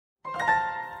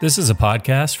This is a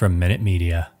podcast from Minute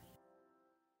Media.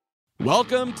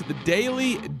 Welcome to the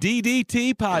Daily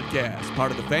DDT Podcast,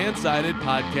 part of the Fansided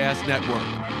Podcast Network.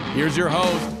 Here's your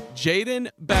host,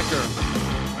 Jaden Becker.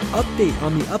 Update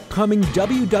on the upcoming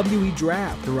WWE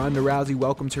Draft. Ronda Rousey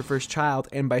welcomes her first child,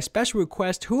 and by special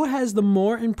request, who has the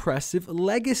more impressive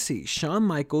legacy, Shawn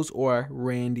Michaels or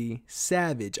Randy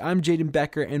Savage? I'm Jaden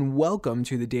Becker, and welcome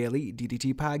to the Daily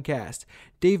DDT Podcast.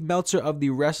 Dave Meltzer of the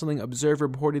Wrestling Observer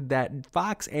reported that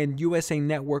Fox and USA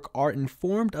Network are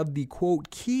informed of the,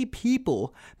 quote, key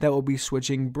people that will be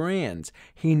switching brands.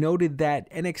 He noted that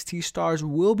NXT stars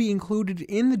will be included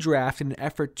in the draft in an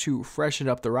effort to freshen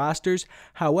up the rosters.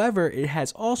 However, it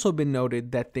has also been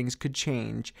noted that things could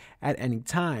change at any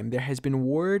time. There has been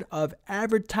word of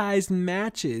advertised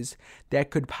matches that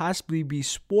could possibly be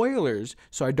spoilers,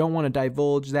 so I don't want to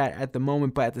divulge that at the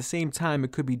moment, but at the same time,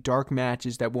 it could be dark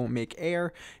matches that won't make air.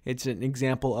 It's an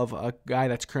example of a guy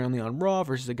that's currently on Raw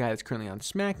versus a guy that's currently on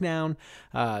SmackDown.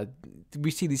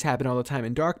 We see these happen all the time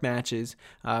in dark matches,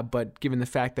 but given the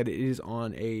fact that it is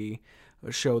on a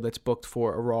show that's booked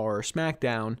for a Raw or a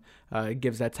SmackDown, it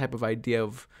gives that type of idea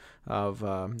of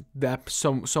that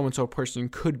so-and-so person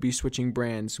could be switching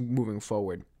brands moving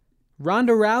forward.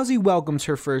 Ronda Rousey welcomes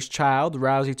her first child.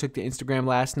 Rousey took to Instagram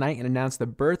last night and announced the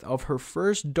birth of her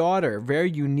first daughter.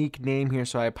 Very unique name here,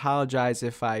 so I apologize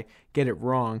if I get it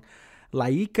wrong.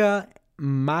 Laika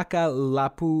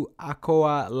Makalapu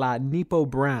Akoa La Nipo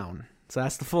Brown. So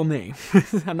that's the full name.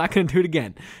 I'm not going to do it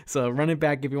again. So run it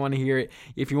back if you want to hear it.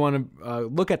 If you want to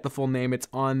look at the full name, it's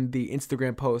on the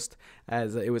Instagram post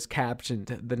as it was captioned,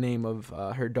 the name of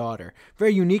her daughter.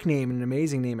 Very unique name and an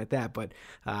amazing name at that, but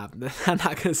I'm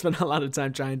not going to spend a lot of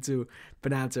time trying to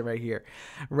pronounce it right here.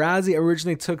 Rousey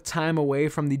originally took time away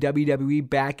from the WWE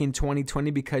back in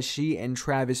 2020 because she and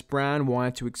Travis Browne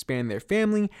wanted to expand their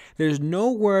family. There's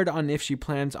no word on if she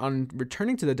plans on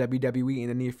returning to the WWE in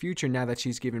the near future now that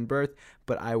she's given birth,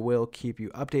 but I will keep you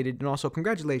updated. And also,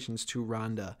 congratulations to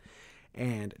Ronda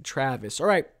and Travis. All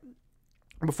right,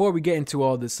 before we get into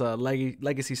all this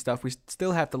legacy stuff, we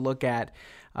still have to look at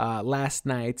last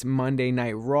night's Monday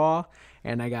Night Raw.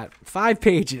 And I got 5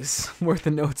 pages worth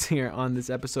of notes here on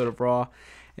this episode of Raw.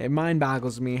 It mind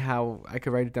boggles me how I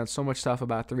could write down so much stuff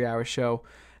about a 3-hour show.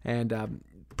 And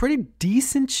pretty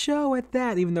decent show at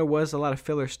that, even though there was a lot of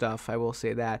filler stuff, I will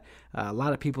say that. A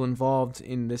lot of people involved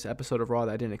in this episode of Raw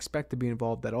that I didn't expect to be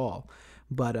involved at all.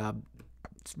 But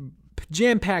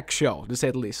jam-packed show, to say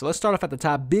the least. So let's start off at the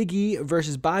top. Big E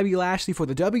versus Bobby Lashley for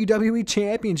the WWE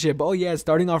Championship. Oh yeah,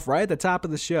 starting off right at the top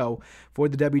of the show for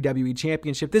the WWE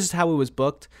Championship. This is how it was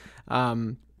booked.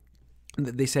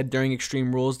 They said during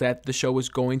Extreme Rules that the show was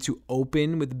going to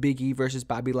open with Big E versus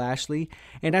Bobby Lashley.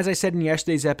 And as I said in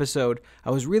yesterday's episode,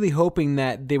 I was really hoping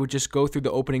that they would just go through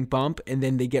the opening bump and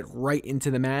then they get right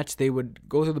into the match. They would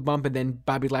go through the bump and then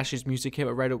Bobby Lashley's music hit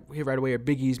right away, or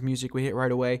Big E's music would hit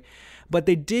right away. But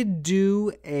they did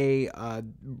do a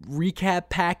recap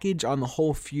package on the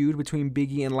whole feud between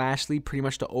Big E and Lashley pretty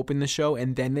much to open the show,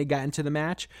 and then they got into the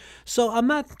match. So I'm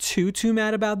not too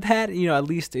mad about that. You know, at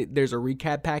least there's a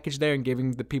recap package there and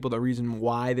giving the people the reason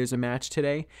why there's a match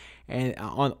today and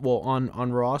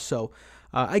on Raw. So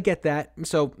I get that.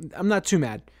 So I'm not too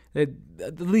mad.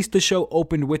 At least the show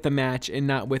opened with a match and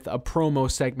not with a promo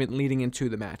segment leading into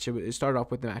the match. It started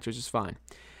off with the match, which is fine.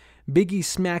 Big E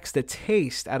smacks the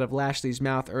taste out of Lashley's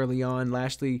mouth early on.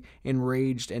 Lashley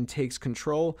enraged and takes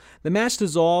control. The match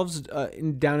dissolves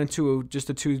down into just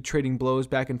the two trading blows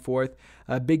back and forth.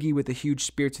 Big E with a huge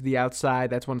spear to the outside.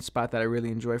 That's one spot that I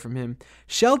really enjoy from him.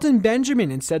 Shelton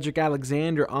Benjamin and Cedric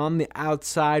Alexander on the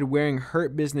outside wearing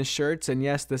Hurt Business shirts. And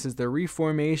yes, this is the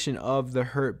reformation of the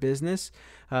Hurt Business.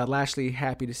 Lashley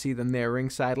happy to see them there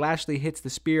ringside. Lashley hits the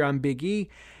spear on Big E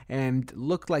and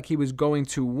looked like he was going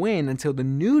to win until the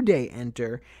New Day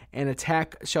enter and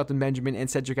attack Shelton Benjamin and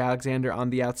Cedric Alexander on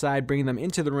the outside, bringing them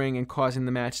into the ring and causing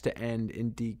the match to end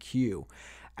in DQ.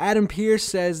 Adam Pearce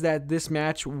says that this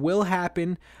match will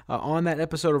happen on that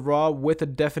episode of Raw with a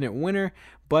definite winner,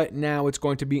 but now it's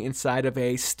going to be inside of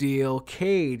a steel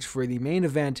cage for the main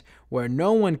event where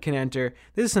no one can enter.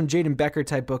 This is some Jaden Becker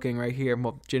type booking right here.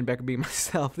 Well, Jaden Becker being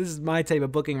myself. This is my type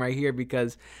of booking right here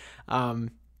because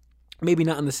maybe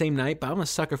not on the same night, but I'm a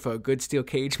sucker for a good steel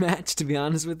cage match, to be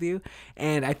honest with you.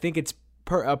 And I think it's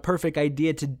a perfect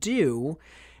idea to do,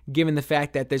 given the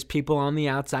fact that there's people on the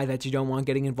outside that you don't want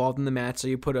getting involved in the match, so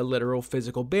you put a literal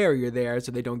physical barrier there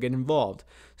so they don't get involved.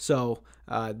 So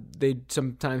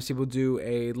sometimes people do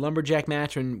a lumberjack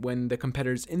match when the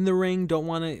competitors in the ring don't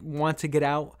want to get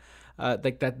out.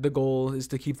 like that the goal is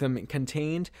to keep them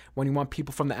contained. When you want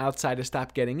people from the outside to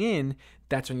stop getting in,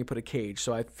 that's when you put a cage.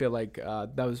 So I feel like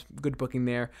that was good booking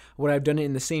there. Would I have done it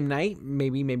in the same night?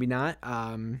 Maybe, maybe not.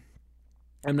 I'm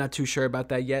not too sure about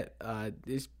that yet.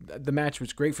 The match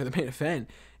was great for the main event.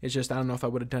 It's just I don't know if I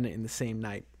would have done it in the same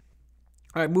night.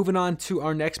 All right, moving on to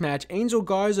our next match. Angel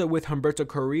Garza with Humberto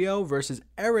Carrillo versus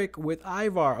Eric with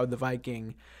Ivar of the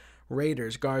Viking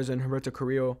Raiders. Garza and Humberto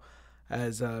Carrillo,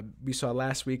 as we saw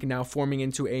last week, now forming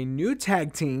into a new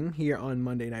tag team here on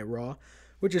Monday Night Raw,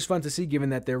 which is fun to see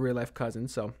given that they're real-life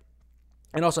cousins.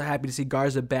 And also happy to see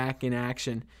Garza back in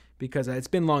action because it's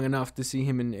been long enough to see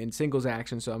him in singles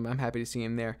action, so I'm happy to see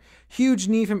him there. Huge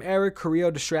knee from Eric.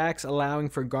 Carrillo distracts, allowing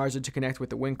for Garza to connect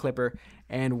with the Wind Clipper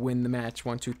and win the match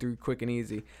 1, 2, 3, quick and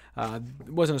easy. It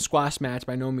wasn't a squash match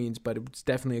by no means, but it was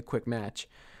definitely a quick match.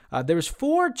 There was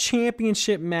 4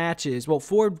 championship matches,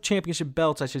 4 championship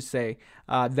belts, I should say,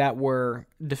 that were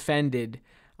defended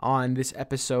on this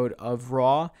episode of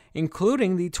Raw,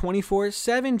 including the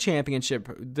 24/7 championship.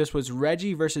 This was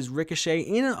Reggie versus Ricochet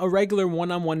in a regular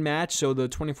one-on-one match, so the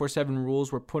 24/7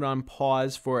 rules were put on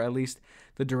pause for at least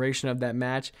the duration of that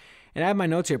match. And I have my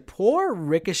notes here. Poor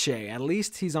Ricochet. At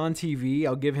least he's on TV.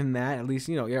 I'll give him that. At least,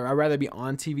 I'd rather be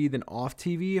on TV than off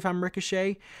TV if I'm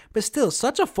Ricochet. But still,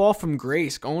 such a fall from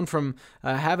grace, going from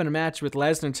having a match with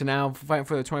Lesnar to now fighting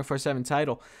for the 24/7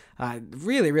 title.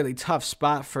 Really, really tough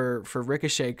spot for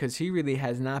Ricochet because he really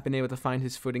has not been able to find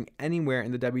his footing anywhere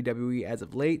in the WWE as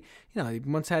of late. He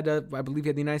once had, I believe he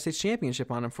had the United States Championship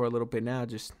on him for a little bit now.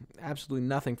 Just absolutely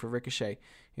nothing for Ricochet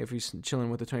if he's chilling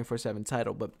with the 24/7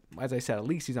 title. But as I said, at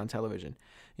least he's on television.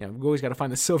 We've always got to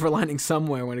find the silver lining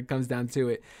somewhere when it comes down to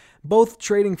it. Both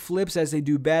trading flips as they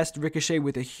do best. Ricochet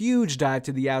with a huge dive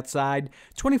to the outside.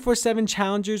 24/7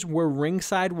 challengers were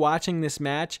ringside watching this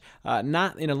match,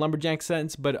 not in a lumberjack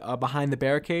sense, but behind the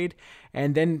barricade.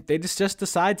 And then they just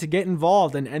decide to get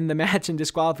involved and end the match in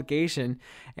disqualification.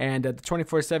 And the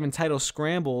 24/7 title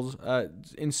scrambles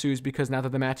ensues because now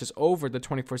that the match is over, the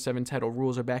 24/7 title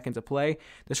rules are back into play.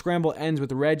 The scramble ends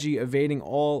with Reggie evading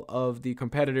all of the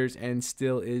competitors and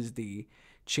still is the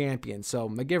champion.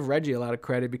 So I give Reggie a lot of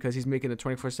credit because he's making the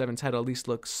 24/7 title at least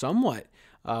look somewhat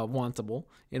wantable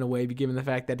in a way, given the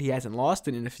fact that he hasn't lost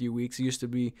it in a few weeks. It used to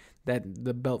be that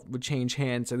the belt would change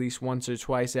hands at least once or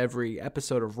twice every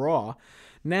episode of Raw.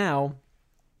 Now,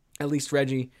 at least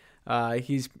Reggie, I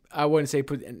wouldn't say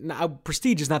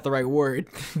prestige is not the right word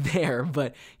there,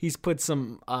 but he's put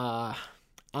some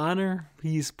honor.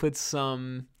 He's put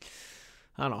some,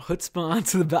 chutzpah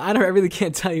onto the belt. I really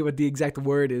can't tell you what the exact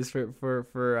word is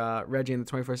for Reggie in the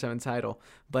 24/7 title,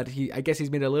 but I guess he's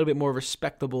made it a little bit more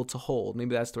respectable to hold.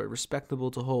 Maybe that's the word,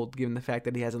 respectable to hold, given the fact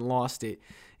that he hasn't lost it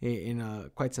in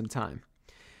quite some time.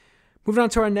 Moving on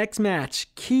to our next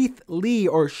match, Keith Lee,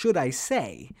 or should I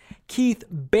say, Keith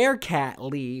Bearcat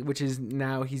Lee, which is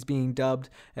now he's being dubbed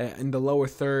in the lower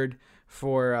third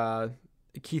for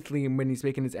Keith Lee when he's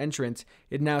making his entrance.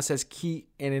 It now says Keith,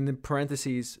 and in the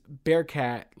parentheses,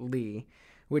 Bearcat Lee,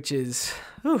 which is,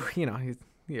 if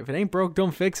it ain't broke,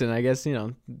 don't fix it. And I guess,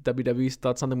 WWE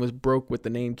thought something was broke with the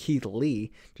name Keith Lee,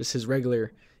 just his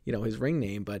regular, his ring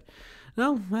name. But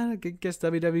no, I guess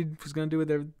WWE was going to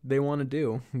do what they want to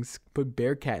do. Just put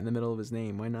Bearcat in the middle of his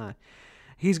name. Why not?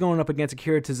 He's going up against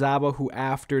Akira Tozawa, who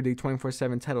after the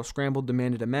 24/7 title scramble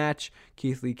demanded a match.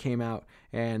 Keith Lee came out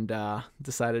and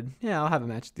decided, I'll have a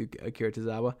match with Akira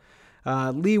Tozawa.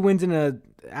 Lee wins in an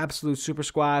absolute super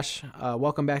squash.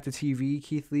 Welcome back to TV,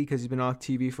 Keith Lee, because he's been off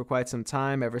TV for quite some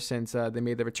time, ever since they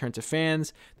made the return to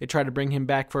fans. They tried to bring him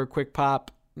back for a quick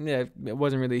pop. Yeah, it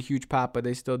wasn't really a huge pop, but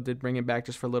they still did bring him back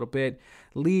just for a little bit.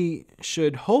 Lee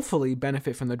should hopefully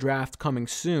benefit from the draft coming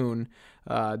soon.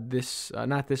 Not this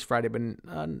Friday, but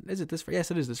is it this Friday?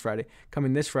 Yes, it is this Friday.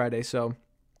 Coming this Friday, so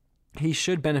he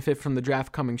should benefit from the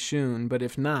draft coming soon. But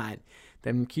if not,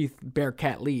 then Keith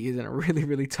Bearcat Lee is in a really,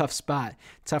 really tough spot.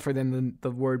 Tougher than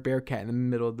the word Bearcat in the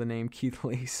middle of the name Keith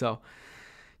Lee. So,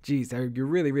 geez, you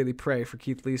really, really pray for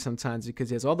Keith Lee sometimes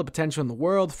because he has all the potential in the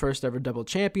world. First ever double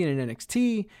champion in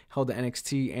NXT, held the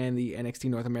NXT and the NXT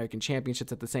North American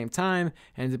Championships at the same time,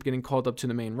 ended up getting called up to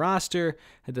the main roster.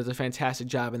 He does a fantastic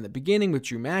job in the beginning with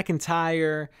Drew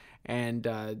McIntyre, and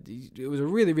it was a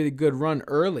really, really good run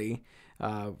early.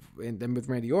 And then with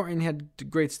Randy Orton, he had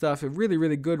great stuff. A really,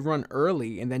 really good run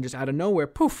early, and then just out of nowhere,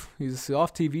 poof, he's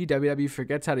off TV. WWE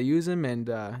forgets how to use him, and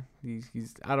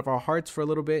he's out of our hearts for a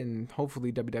little bit, and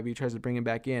hopefully WWE tries to bring him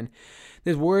back in.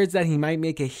 There's words that he might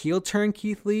make a heel turn,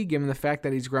 Keith Lee, given the fact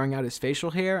that he's growing out his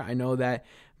facial hair. I know that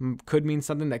could mean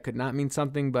something, that could not mean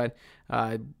something, but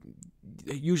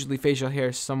usually facial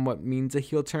hair somewhat means a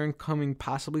heel turn coming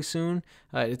possibly soon.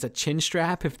 It's a chin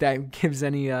strap, if that gives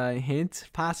any hint,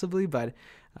 possibly, but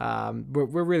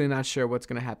we're really not sure what's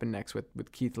going to happen next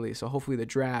with Keith Lee. So hopefully the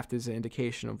draft is an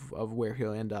indication of where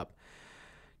he'll end up.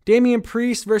 Damian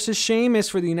Priest versus Sheamus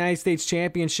for the United States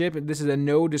Championship. This is a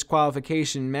no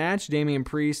disqualification match. Damian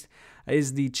Priest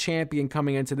is the champion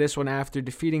coming into this one after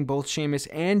defeating both Sheamus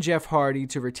and Jeff Hardy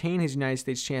to retain his United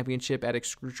States Championship at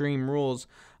Extreme Rules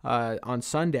on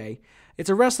Sunday. It's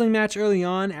a wrestling match early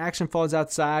on. Action falls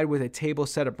outside with a table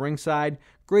set up ringside.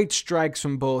 Great strikes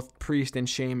from both Priest and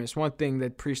Sheamus. One thing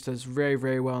that Priest does very,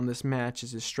 very well in this match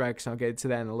is his strikes. I'll get to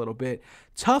that in a little bit.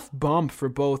 Tough bump for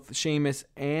both Sheamus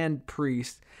and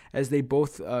Priest as they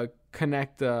both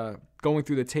connect going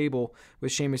through the table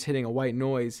with Sheamus hitting a white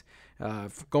noise.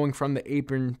 Going from the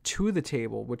apron to the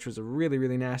table, which was a really,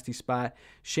 really nasty spot.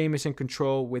 Sheamus in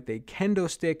control with a kendo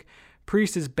stick.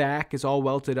 Priest's back is all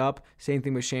welted up. Same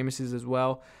thing with Sheamus's as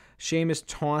well. Sheamus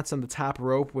taunts on the top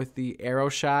rope with the arrow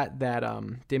shot that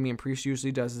Damian Priest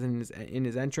usually does in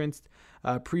his entrance.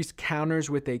 Priest counters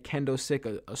with a kendo stick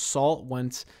assault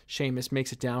once Sheamus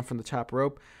makes it down from the top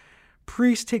rope.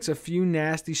 Priest takes a few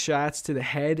nasty shots to the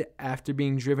head after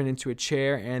being driven into a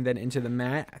chair and then into the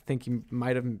mat. I think he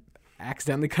might have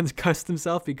accidentally concussed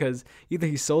himself because either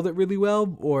he sold it really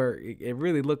well or it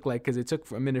really looked like, because it took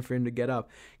a minute for him to get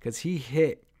up, because he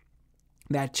hit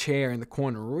that chair in the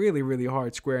corner really, really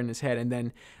hard, square in his head, and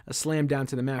then a slam down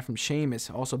to the mat from Sheamus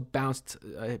also bounced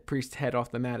Priest's head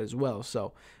off the mat as well.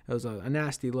 So it was a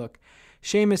nasty look.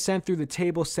 Sheamus sent through the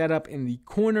table set up in the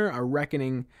corner, a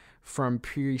reckoning from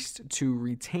Priest to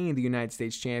retain the United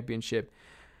States Championship.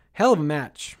 Hell of a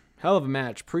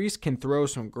match. Priest can throw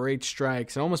some great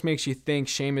strikes. It almost makes you think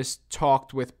Sheamus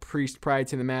talked with Priest prior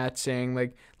to the match saying,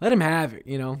 like, let him have it,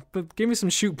 but give me some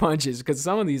shoot punches, because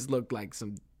some of these look like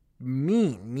some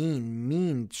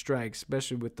mean strikes,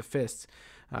 especially with the fists,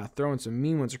 throwing some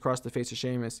mean ones across the face of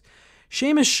Sheamus.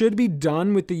 Sheamus should be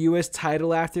done with the U.S.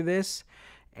 title after this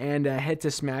and head to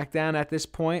SmackDown at this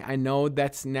point. I know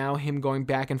that's now him going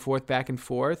back and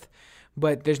forth,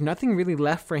 but there's nothing really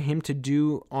left for him to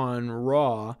do on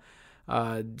Raw.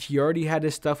 He already had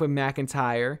his stuff with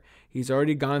McIntyre. He's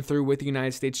already gone through with the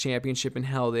United States Championship and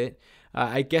held it.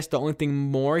 I guess the only thing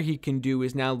more he can do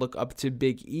is now look up to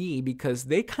Big E, because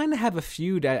they kind of have a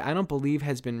feud that I don't believe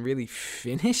has been really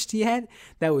finished yet,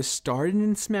 that was started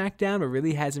in SmackDown but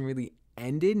really hasn't really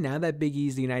ended. Now that Big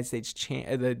E's the United States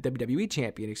the WWE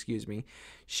champion,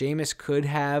 Sheamus could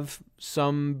have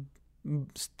some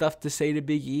stuff to say to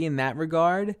Big E in that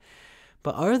regard.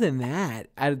 But other than that,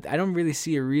 I don't really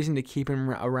see a reason to keep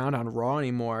him around on Raw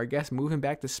anymore. I guess move him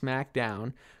back to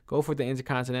SmackDown, go for the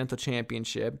Intercontinental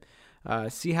Championship,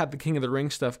 see how the King of the Ring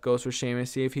stuff goes for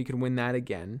Sheamus, see if he can win that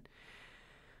again.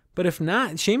 But if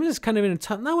not, Sheamus is kind of in a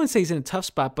tough, I wouldn't say he's in a tough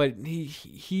spot, but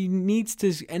he needs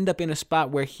to end up in a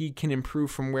spot where he can improve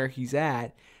from where he's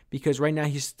at, because right now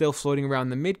he's still floating around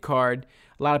the mid-card.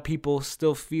 A lot of people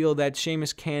still feel that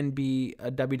Sheamus can be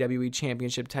a WWE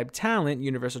Championship type talent,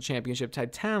 Universal Championship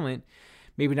type talent,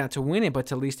 maybe not to win it, but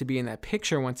to at least to be in that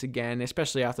picture once again,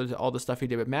 especially after all the stuff he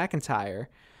did with McIntyre.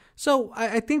 So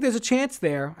I think there's a chance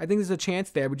there.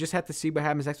 We just have to see what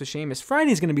happens next with Sheamus.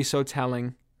 Friday's going to be so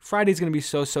telling.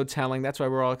 So telling. That's why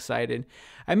we're all excited.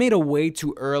 I made a way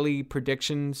too early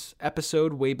predictions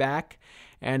episode way back,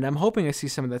 and I'm hoping I see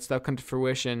some of that stuff come to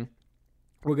fruition.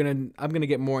 I'm gonna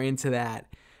get more into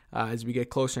that as we get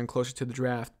closer and closer to the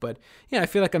draft. But yeah, I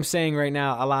feel like I'm saying right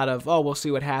now a lot of, we'll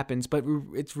see what happens. But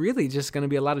it's really just going to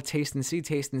be a lot of taste and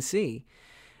see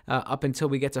up until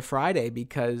we get to Friday,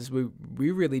 because we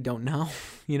really don't know.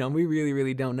 We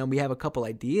really don't know. We have a couple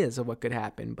ideas of what could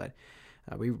happen, but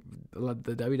the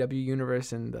WWE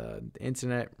universe and the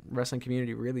internet wrestling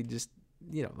community really just,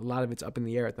 a lot of it's up in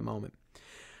the air at the moment.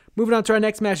 Moving on to our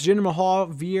next match, Jinder Mahal,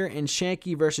 Veer, and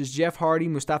Shanky versus Jeff Hardy,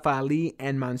 Mustafa Ali,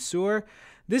 and Mansoor.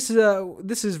 This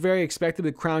is very expected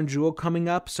with Crown Jewel coming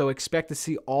up, so expect to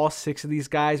see all 6 of these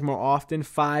guys more often.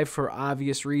 5 for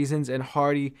obvious reasons, and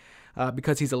Hardy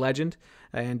because he's a legend,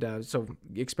 and so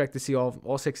expect to see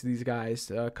all 6 of these guys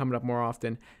coming up more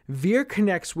often. Veer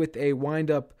connects with a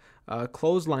wind-up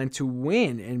clothesline to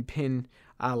win and pin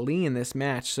Ali in this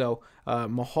match. So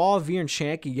Mahal, Veer, and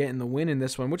Shanky getting the win in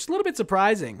this one, which is a little bit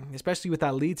surprising, especially with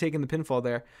Ali taking the pinfall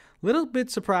there. A little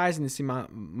bit surprising to see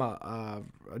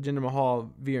Jinder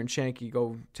Mahal, Veer, and Shanky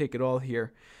go take it all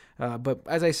here. But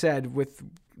as I said, with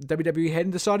WWE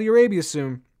heading to Saudi Arabia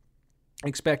soon,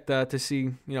 expect to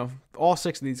see all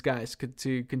 6 of these guys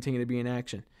to continue to be in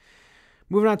action.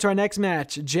 Moving on to our next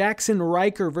match, Jackson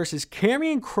Ryker versus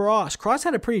Karrion Kross. Kross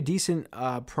had a pretty decent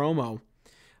promo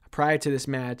prior to this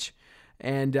match,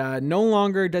 And no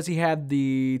longer does he have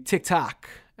the TikTok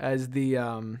as the,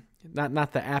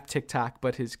 not the app TikTok,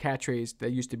 but his catchphrase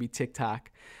that used to be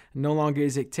TikTok. No longer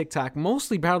is it TikTok,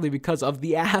 mostly probably because of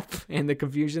the app and the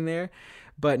confusion there.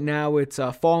 But now it's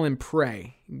Fall and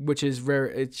Pray, which is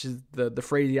it's just the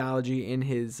phraseology in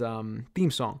his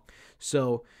theme song.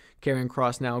 So Karrion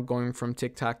Kross now going from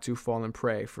TikTok to Fall and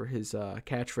Pray for his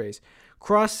catchphrase.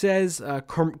 Kross says,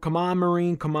 come on,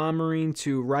 Marine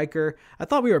to Riker. I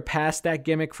thought we were past that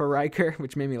gimmick for Riker,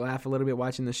 which made me laugh a little bit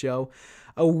watching the show.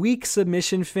 A weak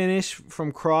submission finish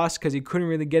from Kross because he couldn't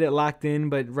really get it locked in,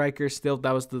 but Riker still,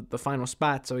 that was the final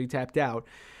spot, so he tapped out.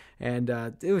 And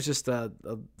it was just a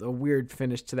weird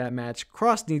finish to that match.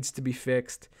 Kross needs to be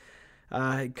fixed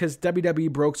because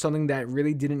WWE broke something that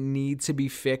really didn't need to be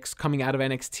fixed coming out of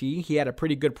NXT. He had a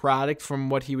pretty good product from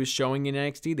what he was showing in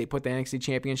NXT. They put the NXT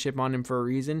Championship on him for a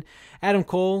reason. Adam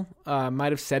Cole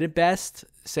might have said it best,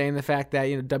 saying the fact that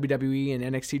WWE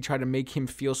and NXT tried to make him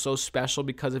feel so special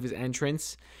because of his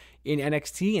entrance in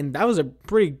NXT, and that was a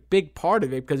pretty big part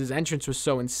of it because his entrance was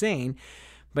so insane.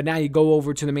 But now you go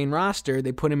over to the main roster,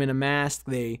 they put him in a mask,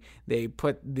 they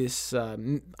put this,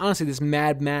 honestly, this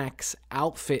Mad Max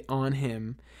outfit on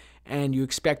him, and you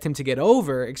expect him to get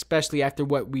over, especially after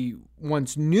what we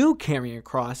once knew Karrion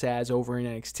Kross as over in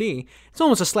NXT. It's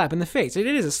almost a slap in the face. It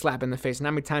is a slap in the face. And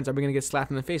how many times are we going to get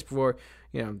slapped in the face before,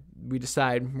 we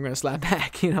decide we're going to slap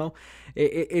back,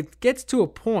 It gets to a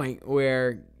point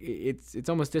where it's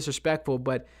almost disrespectful,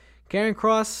 but Karrion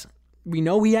Kross, we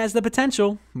know he has the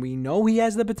potential.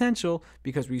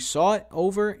 Because we saw it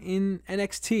over in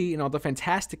NXT and all the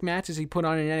fantastic matches he put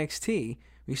on in NXT.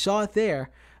 We saw it there.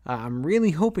 I'm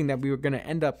really hoping that we were going to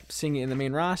end up seeing it in the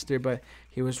main roster, but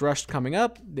he was rushed coming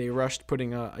up. They rushed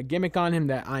putting a gimmick on him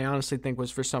that I honestly think was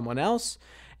for someone else.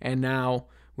 And now,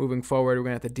 moving forward, we're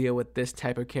going to have to deal with this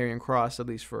type of Karrion Kross, at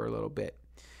least for a little bit.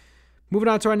 Moving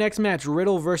on to our next match,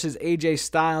 Riddle versus AJ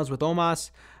Styles with Omos.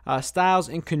 Styles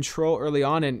in control early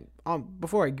on, and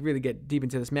before I really get deep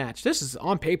into this match, this is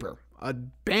on paper a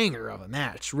banger of a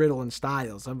match, Riddle and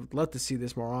Styles. I would love to see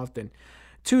this more often.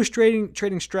 Two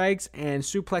trading strikes and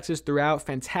suplexes throughout.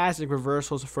 Fantastic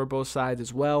reversals for both sides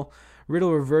as well.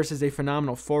 Riddle reverses a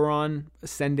phenomenal forearm,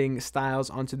 sending Styles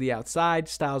onto the outside.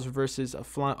 Styles reverses a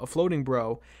floating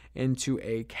bro into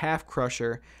a calf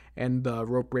crusher, and the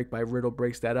rope break by Riddle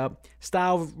breaks that up.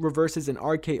 Styles reverses an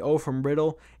RKO from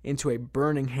Riddle into a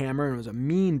burning hammer, and it was a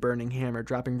mean burning hammer,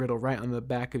 dropping Riddle right on the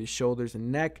back of his shoulders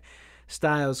and neck.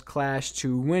 Styles clash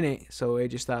to win it, so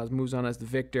AJ Styles moves on as the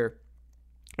victor.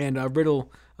 And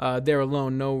Riddle there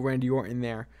alone, no Randy Orton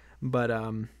there, but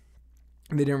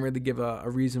they didn't really give a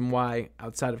reason why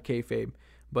outside of kayfabe.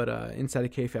 But inside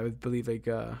of kayfabe, I believe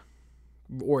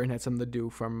Orton had something to do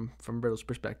from Riddle's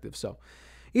perspective. So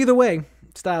either way,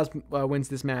 Styles wins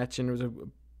this match, and it was a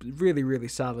really, really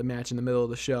solid match in the middle of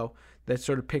the show that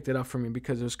sort of picked it up for me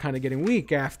because it was kind of getting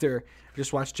weak after I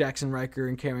just watched Jackson Riker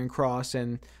and Karrion Kross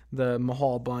and the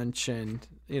Mahal bunch and,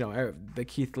 the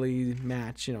Keith Lee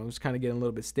match, it was kind of getting a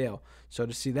little bit stale. So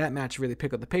to see that match really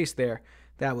pick up the pace there,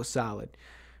 that was solid.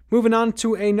 Moving on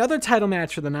to another title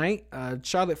match for the night,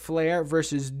 Charlotte Flair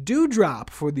versus Doudrop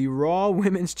for the Raw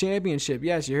Women's Championship.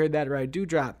 Yes, you heard that right,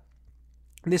 Doudrop.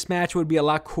 This match would be a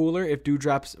lot cooler if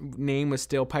Doudrop's name was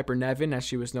still Piper Niven, as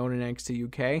she was known in NXT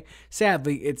UK.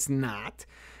 Sadly, it's not.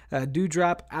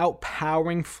 Doudrop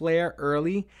outpowering Flair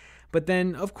early. But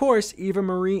then, of course, Eva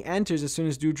Marie enters as soon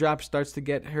as Doudrop starts to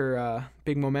get her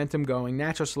big momentum going.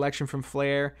 Natural selection from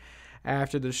Flair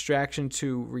after the distraction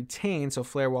to retain. So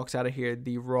Flair walks out of here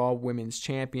the Raw Women's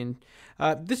Champion.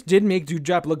 This did make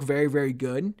Doudrop look very, very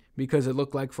good because it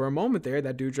looked like for a moment there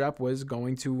that Doudrop was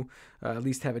going to at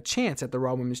least have a chance at the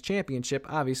Raw Women's Championship.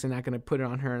 Obviously not going to put it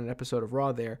on her in an episode of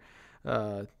Raw there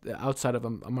outside of a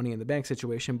Money in the Bank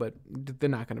situation, but they're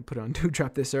not going to put it on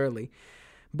Doudrop this early.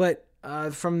 But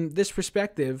from this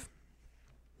perspective,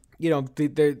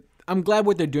 I'm glad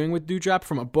what they're doing with Doudrop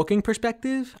from a booking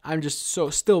perspective. I'm just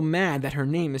still mad that her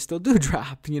name is still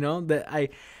Doudrop. That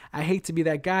I hate to be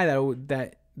that guy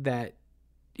that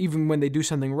even when they do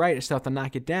something right, I still have to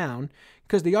knock it down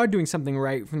because they are doing something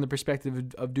right from the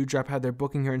perspective of Doudrop, how they're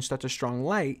booking her in such a strong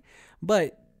light.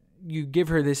 But you give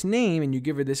her this name and you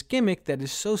give her this gimmick that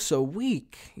is so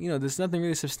weak. There's nothing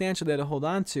really substantial there to hold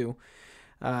on to.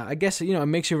 I guess it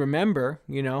makes you remember.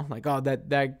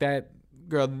 That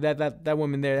girl, that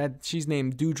woman there, that she's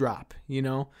named Doudrop,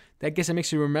 I guess it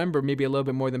makes you remember maybe a little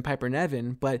bit more than Piper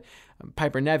Niven, but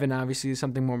Piper Niven obviously is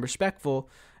something more respectful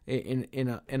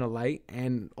in a light,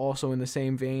 and also in the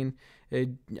same vein,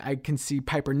 I can see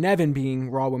Piper Niven being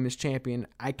Raw Women's Champion.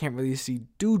 I can't really see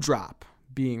Doudrop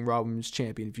being Raw Women's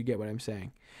Champion, if you get what I'm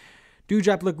saying.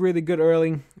 Doudrop looked really good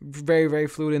early. Very, very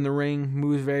fluid in the ring.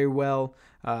 Moves very well.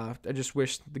 I just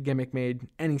wish the gimmick made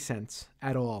any sense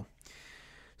at all.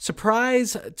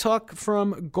 Surprise talk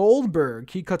from Goldberg.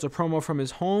 He cuts a promo from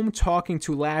his home talking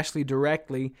to Lashley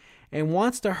directly and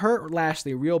wants to hurt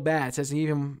Lashley real bad. Says he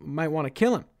even might want to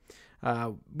kill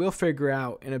him. We'll figure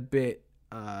out in a bit,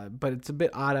 but it's a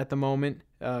bit odd at the moment.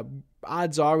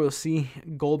 Odds are we'll see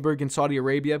Goldberg in Saudi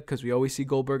Arabia, because we always see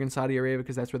Goldberg in Saudi Arabia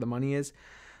because that's where the money is.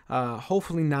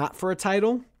 Hopefully not for a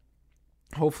title.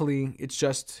 Hopefully it's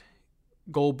just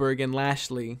Goldberg and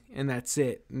Lashley, and that's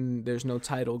it. And there's no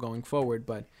title going forward,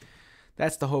 but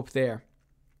that's the hope there.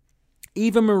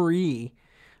 Eva Marie,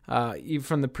 even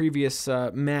from the previous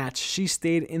match, she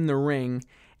stayed in the ring,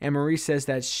 and Marie says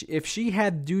that if she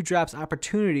had Doudrop's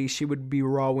opportunity, she would be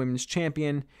Raw Women's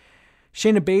Champion.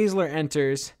 Shayna Baszler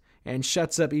enters and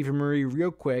shuts up Eva Marie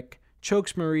real quick,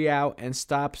 chokes Marie out, and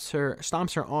stomps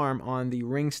her arm on the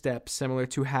ring steps, similar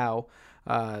to how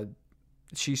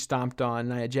she stomped on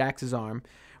Nia Jax's arm.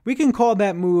 We can call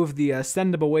that move the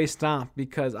send them away stomp,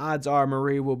 because odds are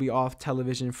Marie will be off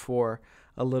television for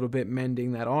a little bit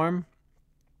mending that arm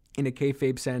in a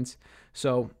kayfabe sense.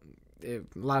 So a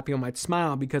lot of people might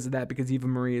smile because of that, because Eva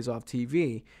Marie is off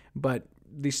TV. But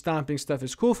the stomping stuff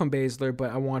is cool from Baszler,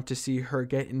 but I want to see her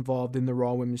get involved in the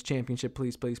Raw Women's Championship,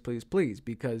 please, please, please, please,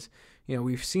 because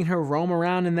we've seen her roam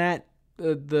around in that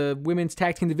the women's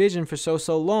tag team division for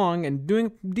so long and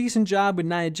doing a decent job with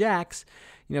Nia Jax,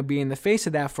 being the face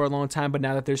of that for a long time. But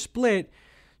now that they're split,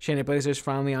 Shayna Baszler's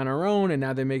finally on her own, and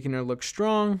now they're making her look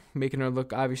strong, making her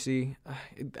look, obviously,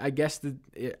 I guess,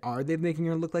 are they making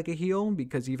her look like a heel?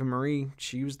 Because Eva Marie,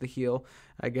 she was the heel.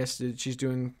 I guess she's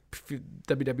doing,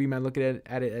 WWE might look at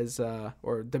it as,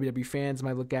 or WWE fans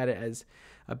might look at it as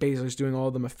Baszler's doing all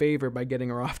of them a favor by getting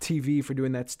her off TV for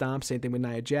doing that stomp. Same thing with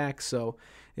Nia Jax. So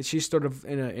she's sort of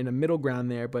in a middle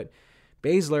ground there. But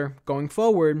Baszler, going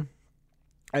forward,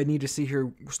 I need to see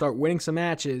her start winning some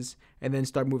matches and then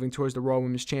start moving towards the Raw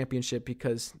Women's Championship,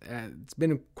 because it's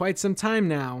been quite some time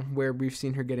now where we've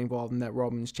seen her get involved in that Raw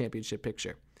Women's Championship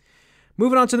picture.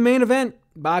 Moving on to the main event,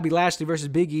 Bobby Lashley versus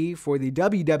Big E for the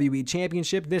WWE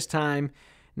Championship. This time,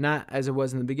 not as it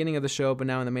was in the beginning of the show, but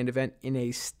now in the main event in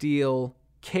a steel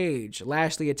cage.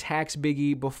 Lashley attacks Big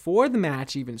E before the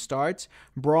match even starts,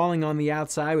 brawling on the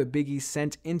outside with Big E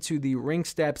sent into the ring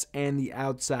steps and the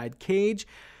outside cage.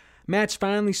 Match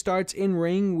finally starts in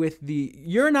ring with the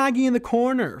Uranagi in the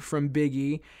corner from Big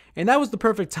E, and that was the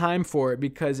perfect time for it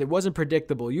because it wasn't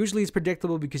predictable. Usually it's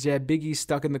predictable because you have Big E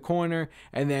stuck in the corner,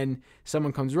 and then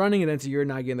someone comes running, and then it's a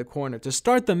Uranagi in the corner. To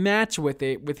start the match with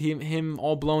it, with him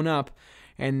all blown up,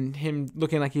 and him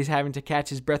looking like he's having to catch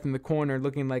his breath in the corner,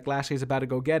 looking like Lashley's about to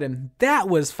go get him, that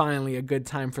was finally a good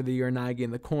time for the Uranagi in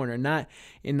the corner, not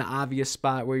in the obvious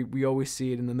spot where we always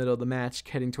see it in the middle of the match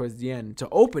heading towards the end. To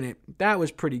open it, that was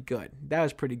pretty good.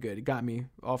 It got me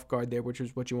off guard there, which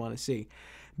is what you want to see.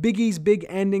 Big E's big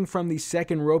ending from the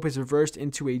second rope is reversed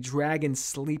into a dragon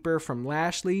sleeper from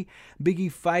Lashley. Big E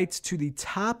fights to the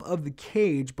top of the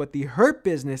cage, but the Hurt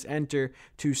Business enter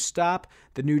to stop.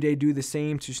 The New Day do the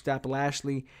same to stop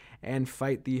Lashley and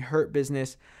fight the Hurt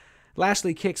Business.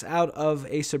 Lashley kicks out of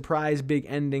a surprise big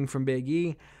ending from Big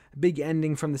E. Big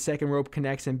ending from the second rope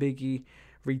connects, and Big E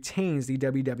retains the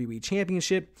WWE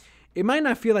Championship. It might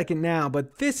not feel like it now,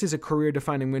 but this is a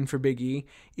career-defining win for Big E.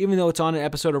 Even though it's on an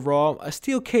episode of Raw, a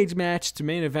steel cage match to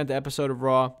main event the episode of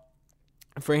Raw,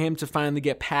 for him to finally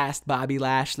get past Bobby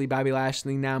Lashley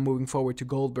now moving forward to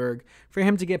Goldberg, for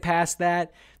him to get past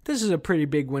that, this is a pretty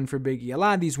big win for Big E. A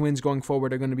lot of these wins going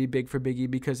forward are going to be big for Big E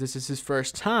because this is his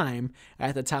first time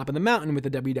at the top of the mountain with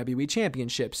the WWE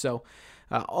Championship. So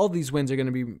all these wins are going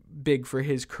to be big for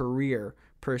his career,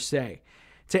 per se.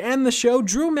 To end the show,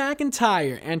 Drew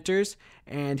McIntyre enters,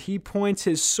 and he points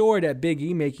his sword at Big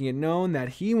E, making it known that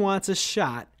he wants a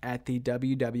shot at the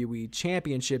WWE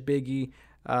Championship. Drew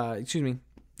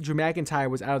McIntyre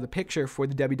was out of the picture for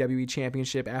the WWE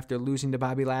Championship after losing to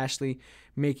Bobby Lashley,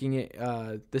 making it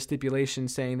the stipulation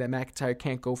saying that McIntyre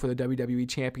can't go for the WWE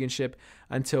Championship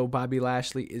until Bobby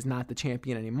Lashley is not the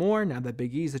champion anymore. Now that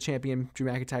Big E is the champion,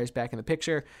 Drew McIntyre is back in the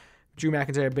picture. Drew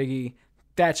McIntyre, Big E,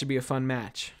 that should be a fun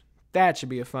match.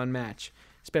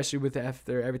 Especially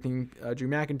after everything Drew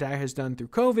McIntyre has done through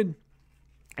COVID,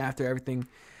 after everything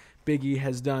Big E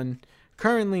has done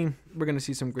currently. We're going to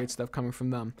see some great stuff coming from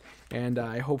them. And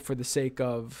I hope for the sake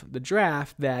of the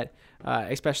draft that,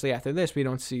 especially after this, we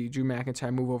don't see Drew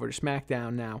McIntyre move over to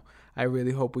SmackDown now. I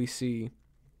really hope we see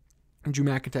Drew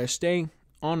McIntyre stay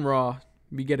on Raw.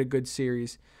 We get a good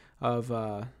series of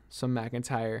some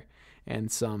McIntyre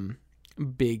and some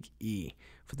Big E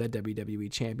for the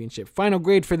WWE Championship. Final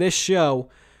grade for this show,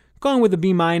 going with a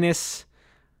B-. I'm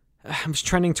just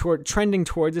trending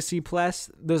towards a C+.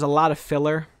 There's a lot of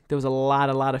filler. There was a lot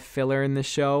of filler in this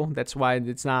show. That's why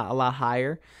it's not a lot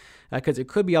higher. Because it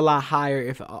could be a lot higher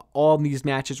if all these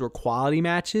matches were quality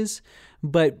matches.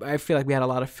 But I feel like we had a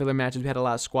lot of filler matches. We had a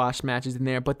lot of squash matches in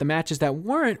there. But the matches that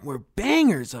weren't were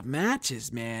bangers of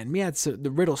matches, man. We had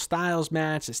the Riddle Styles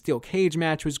match. The Steel Cage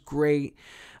match was great.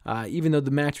 Even though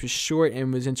the match was short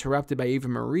and was interrupted by Eva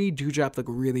Marie, Doudrop looked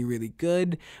really, really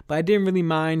good. But I didn't really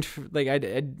mind. I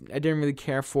didn't really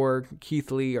care for Keith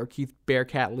Lee or Keith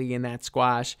Bearcat Lee in that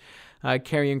squash.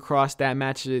 Karrion Kross, that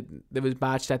match, it was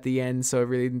botched at the end, so it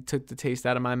really took the taste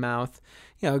out of my mouth.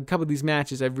 A couple of these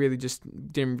matches I really just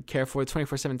didn't care for.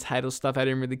 24/7 title stuff I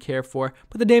didn't really care for.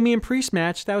 But the Damian Priest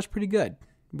match, that was pretty good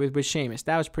with Sheamus.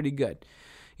 That was pretty good.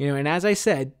 And as I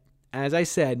said,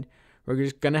 we're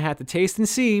just going to have to taste and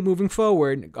see moving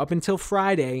forward up until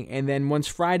Friday. And then once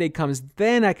Friday comes,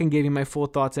 then I can give you my full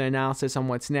thoughts and analysis on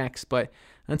what's next. But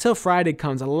until Friday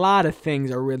comes, a lot of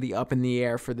things are really up in the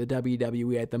air for the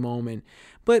WWE at the moment.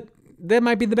 But that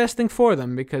might be the best thing for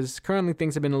them because currently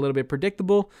things have been a little bit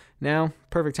predictable. Now,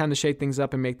 perfect time to shake things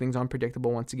up and make things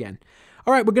unpredictable once again.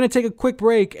 All right, we're going to take a quick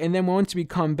break, and then once we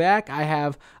come back, I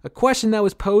have a question that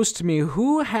was posed to me.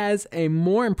 Who has a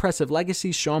more impressive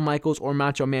legacy, Shawn Michaels or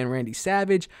Macho Man Randy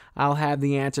Savage? I'll have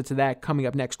the answer to that coming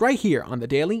up next right here on the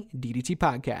Daily DDT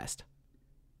Podcast.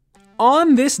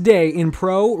 On this day in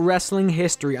pro wrestling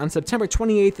history, on September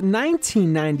 28th,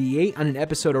 1998, on an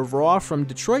episode of Raw from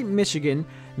Detroit, Michigan,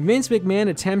 Vince McMahon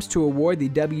attempts to award the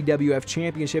WWF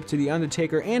Championship to The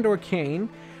Undertaker and/or Kane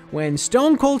when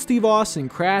Stone Cold Steve Austin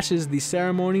crashes the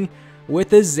ceremony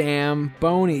with a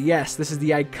Zamboni. Yes, this is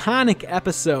the iconic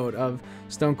episode of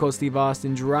Stone Cold Steve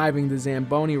Austin driving the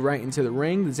Zamboni right into the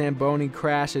ring. The Zamboni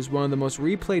crash is one of the most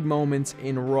replayed moments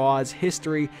in Raw's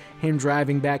history. Him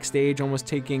driving backstage, almost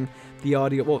taking the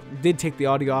audio, well, did take the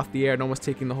audio off the air and almost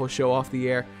taking the whole show off the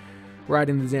air,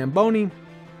 riding the Zamboni,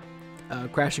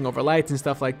 crashing over lights and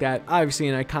stuff like that. Obviously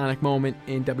an iconic moment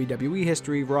in WWE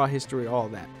history, Raw history, all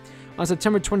of that. On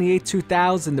September 28,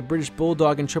 2000, the British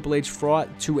Bulldog and Triple H fought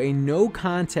to a no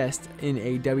contest in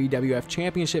a WWF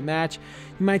Championship match.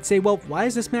 You might say, well, why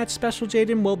is this match special,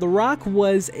 Jaden? Well, The Rock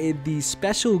was the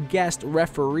special guest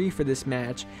referee for this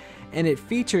match, and it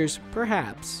features,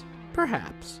 perhaps,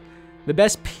 the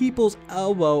best people's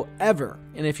elbow ever.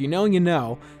 And if you know, you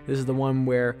know. This is the one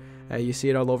where you see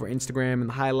it all over Instagram and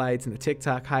the highlights and the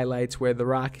TikTok highlights where The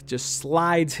Rock just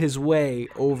slides his way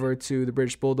over to the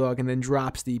British Bulldog and then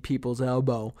drops the people's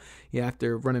elbow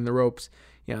after running the ropes.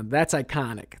 That's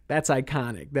iconic.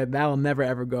 That will never,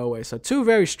 ever go away. So two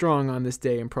very strong on this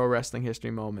day in pro wrestling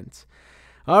history moments.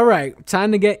 All right,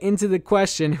 time to get into the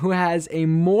question. Who has a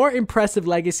more impressive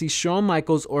legacy, Shawn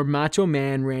Michaels or Macho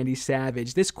Man Randy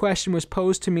Savage? This question was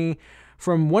posed to me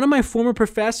from one of my former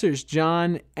professors,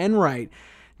 John Enright.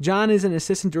 John is an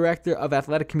assistant director of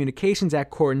athletic communications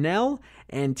at Cornell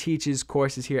and teaches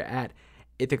courses here at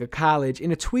Ithaca College.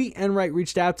 In a tweet, Enright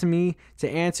reached out to me to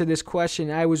answer this question.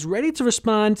 I was ready to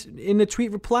respond in the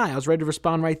tweet reply. I was ready to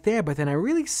respond right there, but then I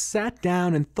really sat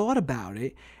down and thought about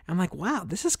it. I'm like, wow,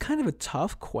 this is kind of a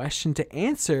tough question to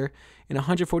answer in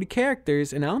 140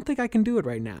 characters, and I don't think I can do it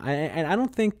right now. And I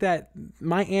don't think that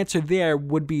my answer there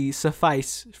would be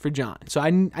suffice for John. So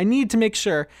I need to make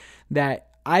sure that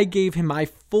I gave him my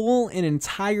full and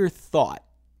entire thought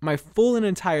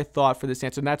for this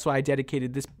answer. And that's why I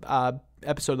dedicated this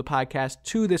episode of the podcast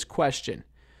to this question.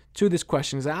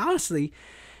 Because honestly,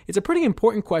 it's a pretty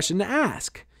important question to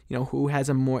ask. Who has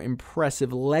a more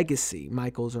impressive legacy,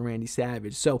 Michaels or Randy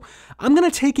Savage? So I'm going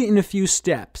to take it in a few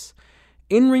steps.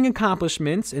 In-ring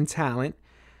accomplishments and talent,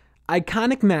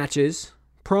 iconic matches,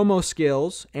 promo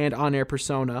skills, and on-air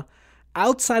persona,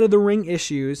 outside of the ring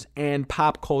issues, and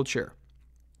pop culture.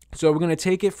 So we're going to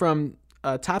take it from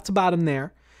top to bottom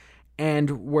there, and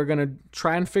we're going to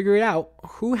try and figure it out.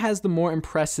 Who has the more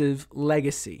impressive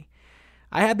legacy?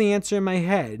 I had the answer in my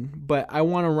head, but I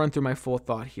want to run through my full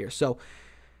thought here. So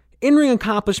in-ring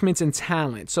accomplishments and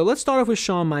talent. So let's start off with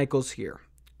Shawn Michaels here.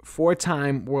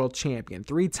 4-time world champion,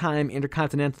 3-time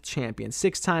intercontinental champion,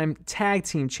 6-time tag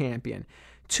team champion,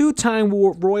 2-time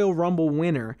Royal Rumble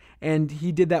winner, and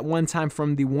he did that one time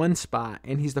from the one spot,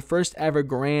 and he's the first ever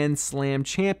Grand Slam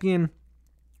champion.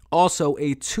 Also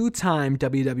a 2-time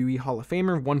WWE Hall of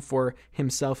Famer, one for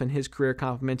himself and his career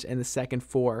accomplishments, and the second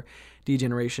for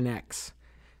D-Generation X.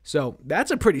 So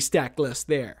that's a pretty stacked list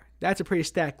there.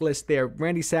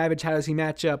 Randy Savage, how does he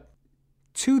match up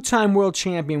 2-time world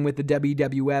champion with the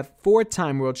WWF,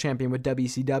 4-time world champion with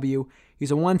WCW.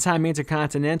 He's a 1-time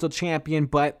Intercontinental champion,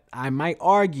 but I might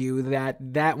argue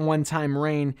that one-time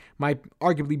reign might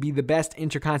arguably be the best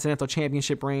Intercontinental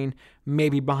Championship reign,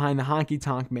 maybe behind the Honky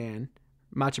Tonk Man,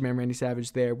 Macho Man Randy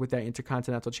Savage there with that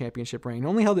Intercontinental Championship reign.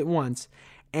 Only held it once,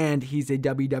 and he's a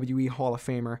WWE Hall of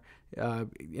Famer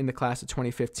in the class of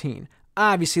 2015.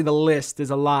 Obviously, the list is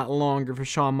a lot longer for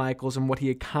Shawn Michaels and what he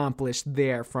accomplished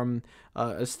there from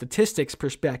a statistics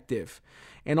perspective,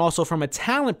 and also from a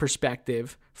talent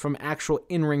perspective, from actual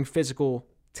in-ring physical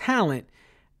talent.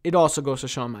 It also goes to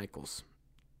Shawn Michaels.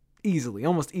 Easily,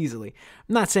 almost easily.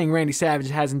 I'm not saying Randy Savage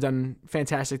hasn't done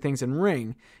fantastic things in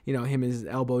ring, him his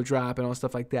elbow drop and all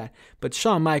stuff like that. But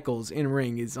Shawn Michaels in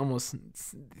ring is almost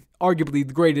arguably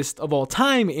the greatest of all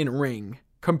time in ring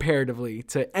comparatively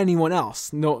to anyone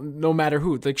else, no matter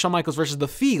who. Like Shawn Michaels versus The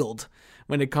Field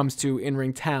when it comes to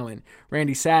in-ring talent.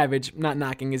 Randy Savage, not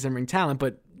knocking his in-ring talent,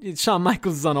 but Shawn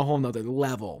Michaels is on a whole nother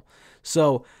level.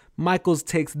 So Michaels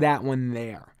takes that one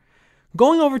there.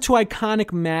 Going over to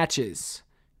iconic matches.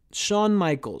 Shawn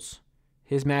Michaels,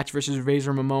 his match versus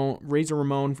Razor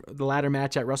Ramon, the ladder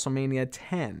match at WrestleMania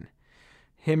 10.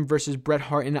 Him versus Bret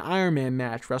Hart in the Iron Man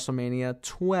match, WrestleMania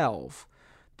 12.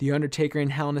 The Undertaker in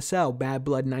Hell in a Cell, Bad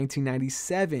Blood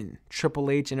 1997. Triple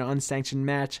H in an unsanctioned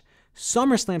match,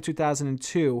 SummerSlam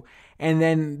 2002. And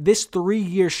then this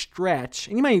 3-year stretch,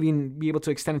 and you might even be able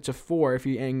to extend it to 4 if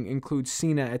you include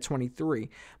Cena at 23.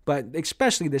 But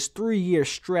especially this 3-year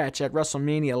stretch at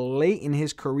WrestleMania late in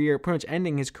his career, pretty much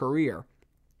ending his career.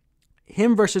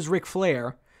 Him versus Ric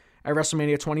Flair at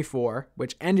WrestleMania 24,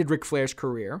 which ended Ric Flair's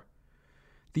career.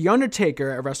 The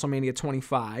Undertaker at WrestleMania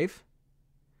 25.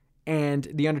 And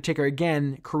The Undertaker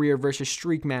again, career versus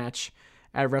streak match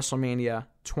at WrestleMania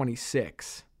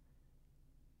 26.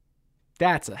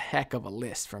 That's a heck of a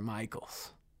list for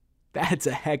Michaels. That's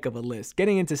a heck of a list.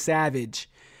 Getting into Savage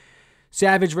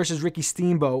versus Ricky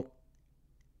Steamboat,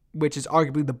 which is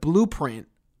arguably the blueprint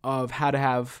of how to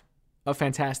have a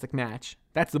fantastic match.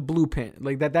 That's the blueprint.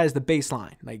 Like that is the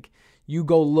baseline. Like you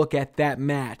go look at that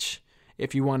match.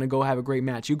 If you want to go have a great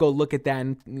match, you go look at that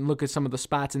and look at some of the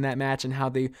spots in that match and how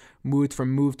they moved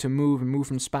from move to move and moved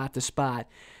from spot to spot.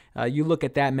 You look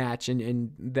at that match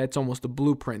and that's almost the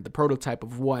blueprint, the prototype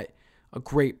of what a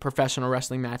great professional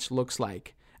wrestling match looks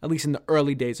like, at least in the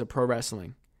early days of pro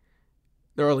wrestling.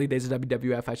 The early days of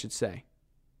WWF, I should say,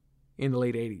 in the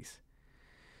late 80s.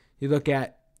 You look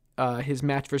at his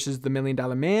match versus the $1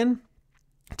 Million Man,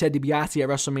 Ted DiBiase at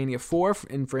WrestleMania 4,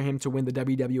 and for him to win the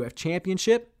WWF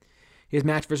Championship. His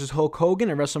match versus Hulk Hogan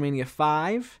at WrestleMania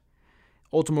 5.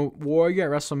 Ultimate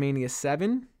Warrior at WrestleMania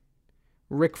 7.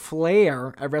 Ric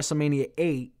Flair at WrestleMania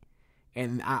 8.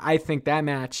 And I think that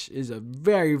match is a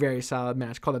very, very solid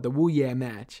match. Call it the Woo Yeah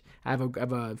match. I have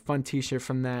a fun t-shirt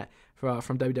from that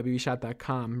from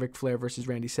WWEshop.com. Ric Flair versus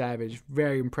Randy Savage.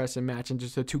 Very impressive match. And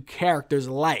just the two characters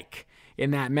alike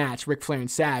in that match, Ric Flair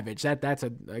and Savage. That's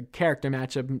a character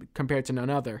matchup compared to none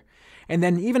other. And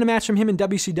then even a match from him in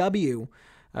WCW.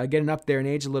 Getting up there in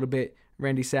age a little bit,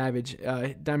 Randy Savage,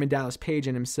 Diamond Dallas Page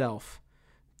and himself.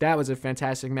 That was a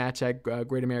fantastic match at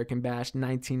Great American Bash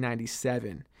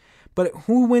 1997. But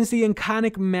who wins the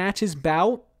iconic matches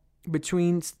bout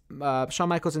between Shawn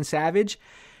Michaels and Savage?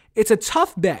 It's a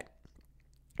tough bet.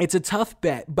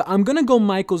 But I'm going to go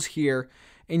Michaels here,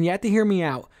 and you have to hear me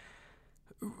out.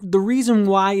 The reason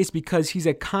why is because he's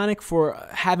iconic for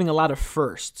having a lot of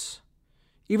firsts.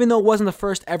 Even though it wasn't the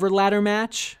first ever ladder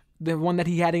match, the one that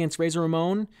he had against Razor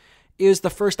Ramon, is the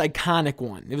first iconic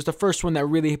one. It was the first one that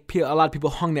really a lot of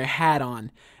people hung their hat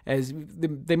on. As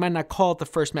they might not call it the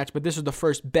first match, but this was the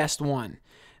first best one.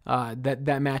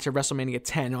 That match at WrestleMania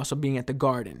 10, also being at the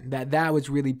Garden. That was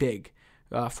really big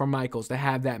for Michaels to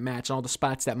have that match and all the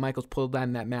spots that Michaels pulled out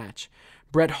in that match.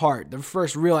 Bret Hart, the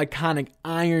first real iconic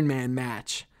Iron Man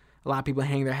match. A lot of people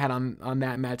hang their hat on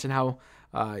that match and how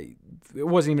it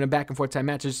wasn't even a back and forth type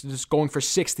match. It was just going for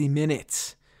 60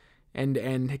 minutes.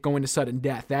 And going to sudden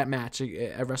death, that match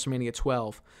at WrestleMania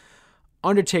 12.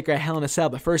 Undertaker at Hell in a Cell,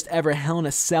 the first ever Hell in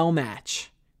a Cell match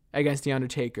against The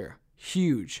Undertaker.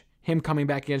 Huge. Him coming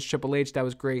back against Triple H, that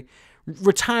was great.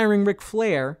 Retiring Ric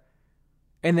Flair,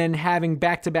 and then having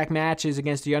back-to-back matches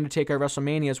against The Undertaker at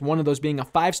WrestleMania, one of those being a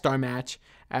 5-star match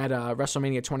at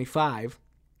WrestleMania 25.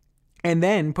 And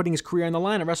then putting his career on the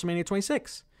line at WrestleMania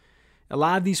 26. A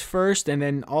lot of these first, and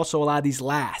then also a lot of these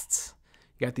lasts.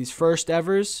 You got these first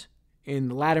evers in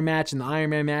the ladder match, in the Iron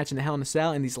Man match, in the Hell in a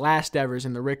Cell, and these last evers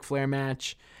in the Ric Flair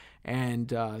match and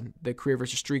the career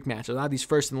versus streak match. A lot of these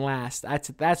first and last.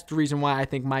 That's the reason why I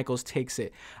think Michaels takes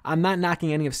it. I'm not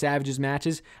knocking any of Savage's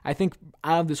matches. I think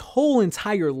out of this whole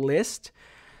entire list,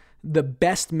 the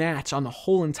best match on the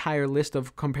whole entire list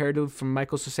of comparative from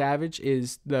Michaels to Savage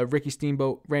is the Ricky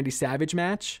Steamboat Randy Savage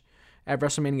match at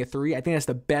WrestleMania 3. I think that's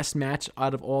the best match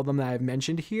out of all of them that I've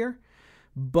mentioned here.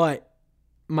 But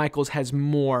Michaels has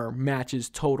more matches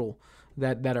total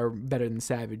that are better than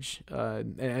Savage.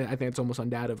 And I think it's almost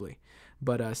undoubtedly.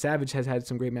 But Savage has had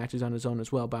some great matches on his own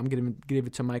as well. But I'm going to give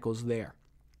it to Michaels there.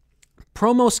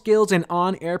 Promo skills and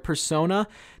on-air persona.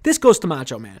 This goes to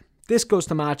Macho Man.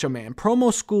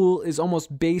 Promo school is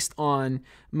almost based on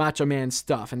Macho Man's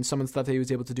stuff and some of the stuff that he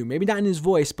was able to do. Maybe not in his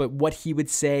voice, but what he would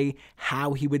say,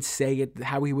 how he would say it,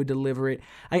 how he would deliver it.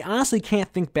 I honestly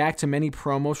can't think back to many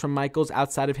promos from Michaels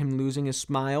outside of him losing his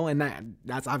smile, and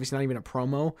that's obviously not even a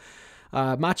promo.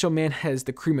 Macho Man has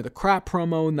the cream of the crop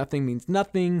promo, nothing means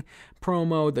nothing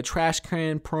promo, the trash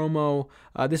can promo.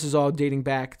 This is all dating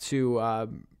back to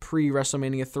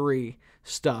pre-WrestleMania 3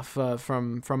 stuff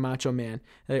from Macho Man.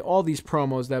 All these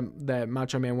promos that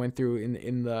Macho Man went through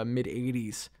in the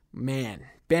mid-'80s. Man,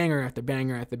 banger after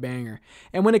banger after banger.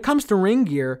 And when it comes to ring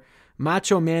gear,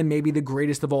 Macho Man may be the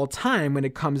greatest of all time when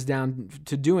it comes down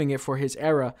to doing it for his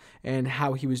era and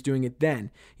how he was doing it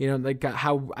then. Like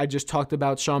how I just talked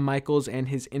about Shawn Michaels and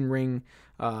his in-ring,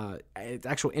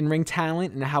 actual in-ring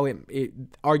talent and how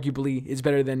it arguably is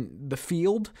better than the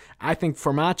field. I think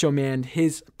for Macho Man,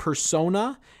 his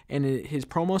persona and his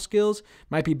promo skills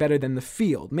might be better than the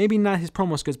field. Maybe not his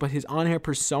promo skills, but his on-air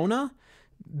persona,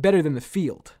 better than the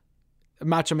field.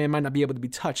 Macho Man might not be able to be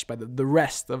touched by the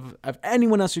rest of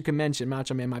anyone else you can mention.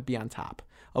 Macho Man might be on top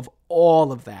of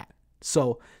all of that.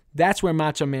 So that's where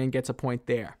Macho Man gets a point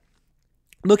there.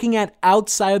 Looking at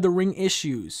outside of the ring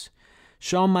issues,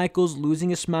 Shawn Michaels losing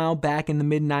his smile back in the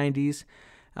mid-'90s,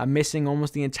 missing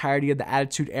almost the entirety of the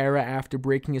Attitude Era after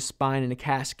breaking his spine in a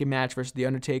casket match versus The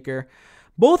Undertaker.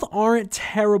 Both aren't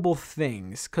terrible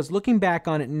things, because looking back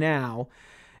on it now,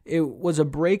 it was a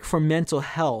break for mental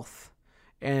health.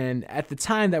 And at the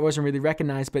time, that wasn't really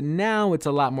recognized, but now it's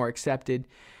a lot more accepted.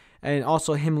 And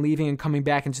also him leaving and coming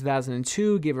back in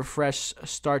 2002 gave a fresh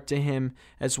start to him,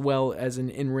 as well as an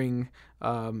in-ring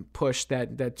push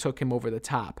that took him over the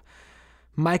top.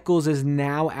 Michaels is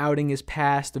now outing his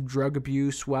past of drug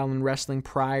abuse while in wrestling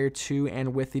prior to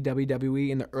and with the WWE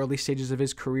in the early stages of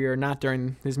his career, not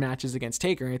during his matches against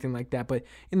Taker or anything like that, but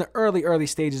in the early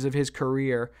stages of his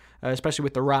career, especially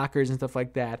with the Rockers and stuff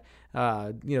like that,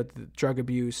 the drug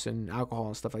abuse and alcohol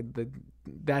and stuff like that,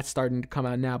 that's starting to come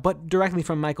out now, but directly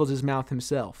from Michaels' mouth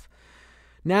himself.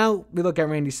 Now we look at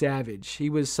Randy Savage. He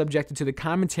was subjected to the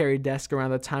commentary desk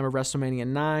around the time of WrestleMania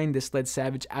 9. This led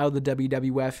Savage out of the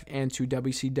WWF and to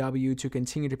WCW to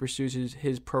continue to pursue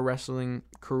his pro wrestling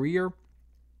career.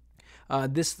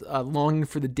 This longing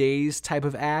for the days type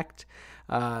of act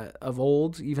of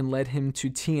old even led him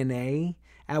to TNA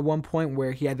at one point,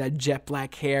 where he had that jet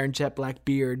black hair and jet black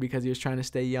beard because he was trying to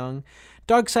stay young.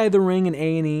 Dark Side of the Ring and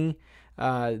A&E.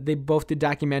 They both did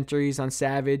documentaries on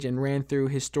Savage and ran through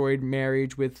his storied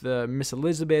marriage with Miss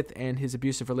Elizabeth and his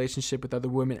abusive relationship with other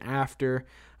women after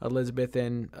Elizabeth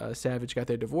and Savage got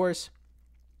their divorce.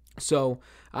 So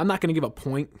I'm not going to give a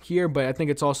point here, but I think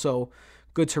it's also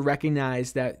good to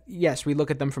recognize that, yes, we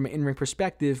look at them from an in-ring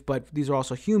perspective, but these are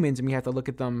also humans, and we have to look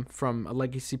at them from a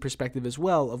legacy perspective as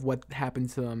well of what happened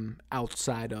to them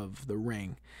outside of the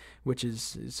ring, which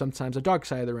is sometimes a dark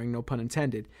side of the ring, no pun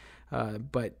intended.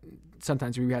 But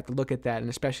sometimes we have to look at that, and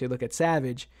especially look at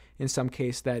Savage in some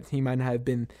case, that he might not have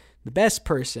been the best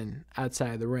person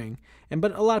outside of the ring.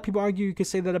 But a lot of people argue you could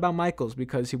say that about Michaels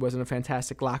because he wasn't a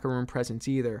fantastic locker room presence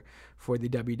either for the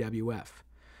WWF.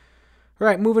 All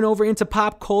right, moving over into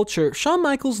pop culture. Shawn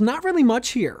Michaels, not really much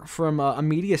here from a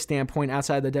media standpoint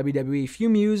outside the WWE. Few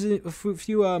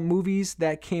movies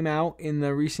that came out in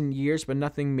the recent years, but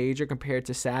nothing major compared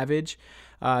to Savage.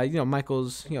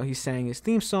 Michaels, he sang his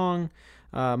theme song.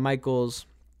 Michaels,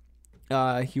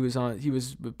 he was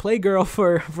Playgirl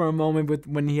for a moment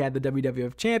when he had the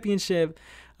WWF Championship.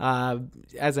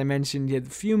 As I mentioned, he had a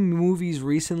few movies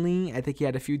recently. I think he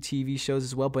had a few TV shows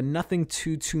as well, but nothing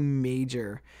too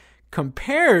major.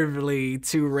 Comparatively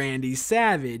to Randy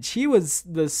Savage, he was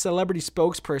the celebrity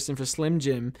spokesperson for Slim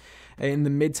Jim in the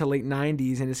mid to late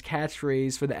 90s, and his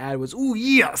catchphrase for the ad was, "Ooh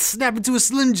yeah, snap into a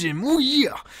Slim Jim, ooh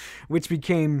yeah," which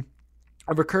became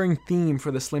a recurring theme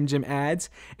for the Slim Jim ads.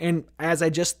 And as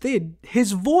I just did,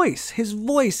 his voice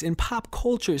in pop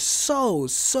culture is so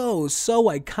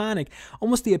iconic.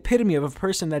 Almost the epitome of a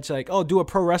person that's like, oh, do a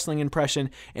pro wrestling impression,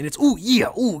 and it's, ooh, yeah,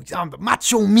 ooh, I'm the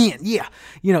Macho Man, yeah.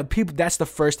 People, that's the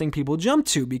first thing people jump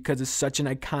to because it's such an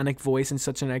iconic voice and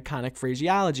such an iconic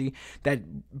phraseology that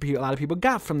a lot of people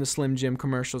got from the Slim Jim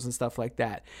commercials and stuff like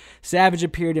that. Savage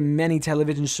appeared in many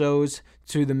television shows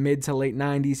to the mid to late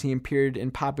 90s, he appeared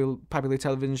in popular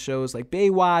television shows like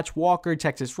Baywatch, Walker,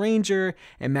 Texas Ranger,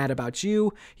 and Mad About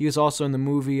You. He was also in the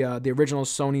movie, the original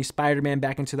Sony Spider-Man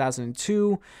back in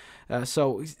 2002.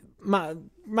 So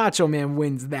Macho Man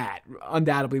wins that,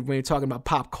 undoubtedly, when you're talking about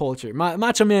pop culture.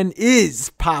 Macho Man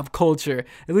is pop culture,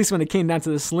 at least when it came down to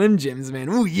the Slim Jims, man.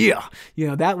 Ooh, yeah.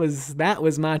 That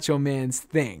was Macho Man's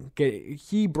thing.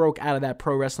 He broke out of that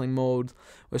pro wrestling mode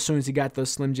as soon as he got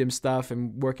those Slim Jim stuff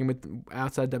and working with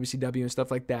outside WCW and stuff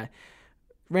like that.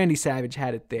 Randy Savage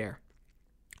had it there.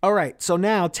 All right, so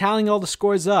now, tallying all the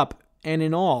scores up, and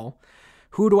in all,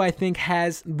 who do I think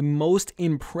has the most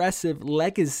impressive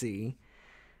legacy?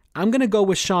 I'm going to go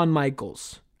with Shawn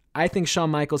Michaels. I think Shawn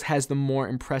Michaels has the more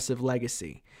impressive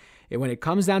legacy. And when it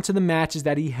comes down to the matches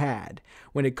that he had,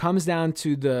 when it comes down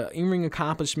to the in-ring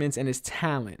accomplishments and his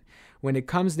talent, when it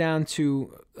comes down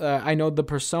to, I know the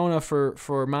persona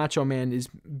for Macho Man is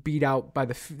beat out by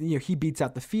he beats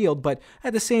out the field, but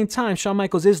at the same time, Shawn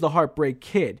Michaels is the Heartbreak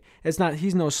Kid.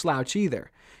 He's no slouch either.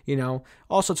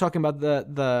 Also talking about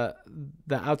the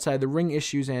outside the ring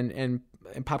issues and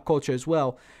pop culture as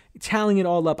well. Tallying it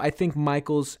all up, I think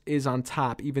Michaels is on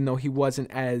top, even though he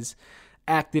wasn't as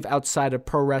active outside of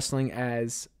pro wrestling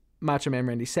as Macho Man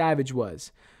Randy Savage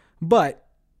was. But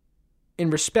in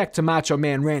respect to Macho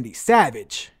Man Randy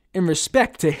Savage, in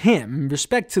respect to him, in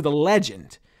respect to the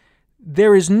legend,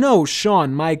 there is no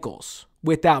Shawn Michaels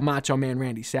without Macho Man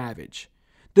Randy Savage.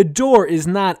 The door is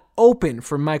not open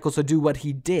for Michaels to do what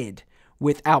he did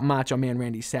without Macho Man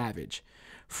Randy Savage.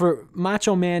 For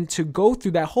Macho Man to go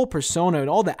through that whole persona and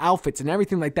all the outfits and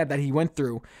everything like that he went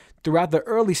through throughout the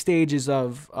early stages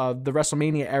of the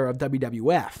WrestleMania era of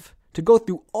WWF, to go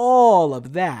through all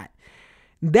of that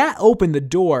opened the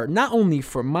door not only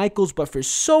for Michaels but for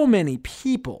so many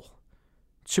people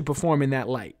to perform in that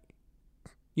light.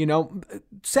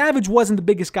 Savage wasn't the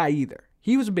biggest guy either.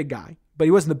 He was a big guy, but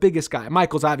he wasn't the biggest guy.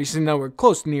 Michaels obviously nowhere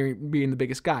close to near being the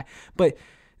biggest guy. But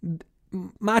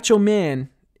Macho Man,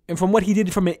 and from what he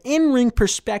did from an in-ring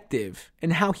perspective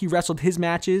and how he wrestled his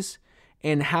matches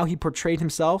and how he portrayed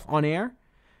himself on air,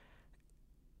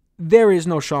 there is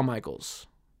no Shawn Michaels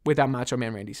without Macho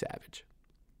Man Randy Savage.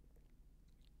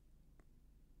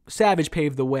 Savage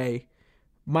paved the way.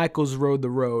 Michaels rode the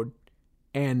road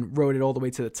and rode it all the way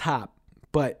to the top.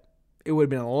 But it would have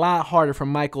been a lot harder for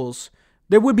Michaels.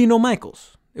 There would be no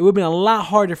Michaels. It would have been a lot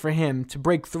harder for him to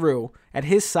break through at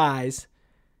his size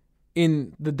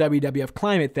in the WWF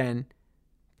climate then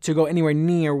to go anywhere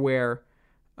near where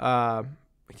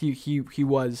he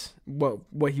was,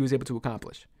 what he was able to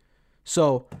accomplish.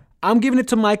 So I'm giving it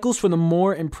to Michaels for the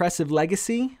more impressive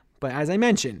legacy, but as I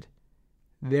mentioned,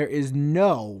 there is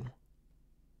no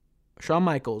Shawn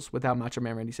Michaels without Macho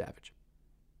Man Randy Savage.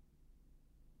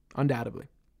 Undoubtedly.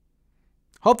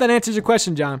 Hope that answers your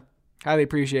question, John. Highly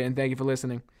appreciate it, and thank you for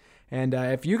listening. And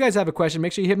if you guys have a question,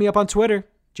 make sure you hit me up on Twitter,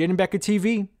 Jaden Becker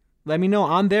TV. Let me know.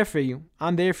 I'm there for you.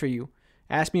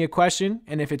 Ask me a question,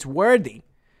 and if it's worthy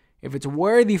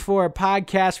for a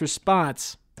podcast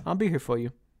response, I'll be here for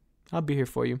you.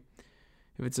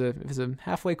 If it's a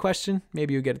halfway question,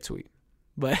 maybe you'll get a tweet.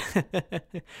 But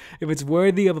if it's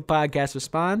worthy of a podcast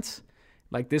response,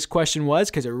 like this question was,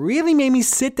 because it really made me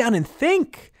sit down and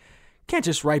think. Can't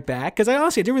just write back, because I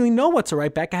honestly didn't really know what to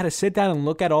write back. I had to sit down and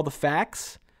look at all the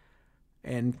facts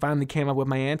and finally came up with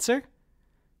my answer.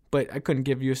 But I couldn't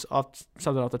give you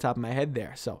something off the top of my head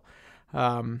there. So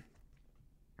I'm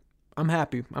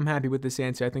happy. I'm happy with this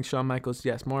answer. I think Shawn Michaels,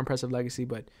 yes, more impressive legacy,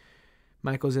 but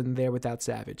Michaels isn't there without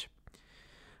Savage.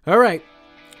 All right.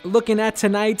 Looking at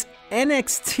tonight's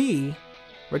NXT,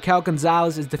 Raquel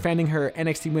Gonzalez is defending her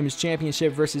NXT Women's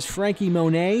Championship versus Frankie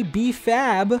Monet.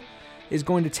 B-Fab is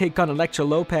going to take on Elektra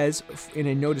Lopez in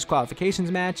a no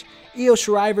disqualifications match. Io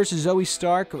Shirai versus Zoe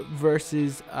Stark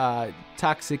versus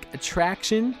Toxic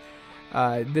Attraction.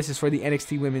 This is for the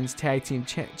NXT Women's Tag Team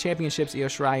Championships. Io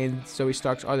Shirai and Zoe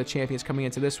Stark are the champions coming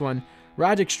into this one.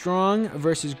 Roderick Strong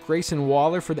versus Grayson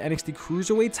Waller for the NXT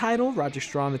Cruiserweight title. Roderick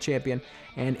Strong, the champion.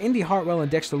 And Indy Hartwell and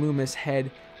Dexter Lumis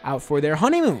head out for their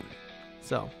honeymoon.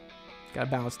 So, got to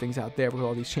balance things out there with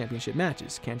all these championship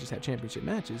matches. Can't just have championship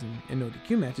matches and no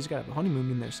DQ matches. Got to have a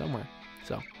honeymoon in there somewhere.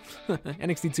 So,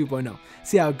 NXT 2.0.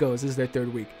 See how it goes. This is their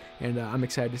third week. And I'm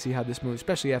excited to see how this moves,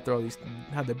 especially after all these,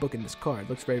 how they're booking this card.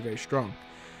 Looks very, very strong.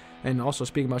 And also,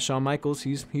 speaking about Shawn Michaels,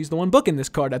 he's the one booking this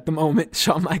card at the moment,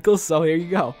 Shawn Michaels. So, here you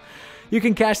go. You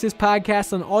can catch this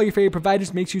podcast on all your favorite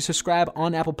providers. Make sure you subscribe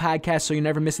on Apple Podcasts so you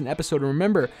never miss an episode. And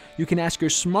remember, you can ask your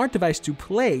smart device to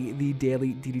play the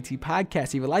Daily DDT podcast.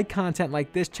 If you like content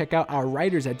like this, check out our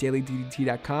writers at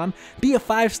dailyddt.com. Be a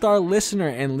 5-star listener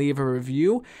and leave a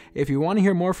review. If you want to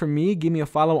hear more from me, give me a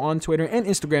follow on Twitter and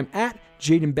Instagram at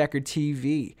Jaden Becker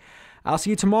TV. I'll see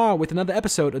you tomorrow with another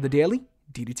episode of the Daily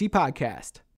DDT Podcast.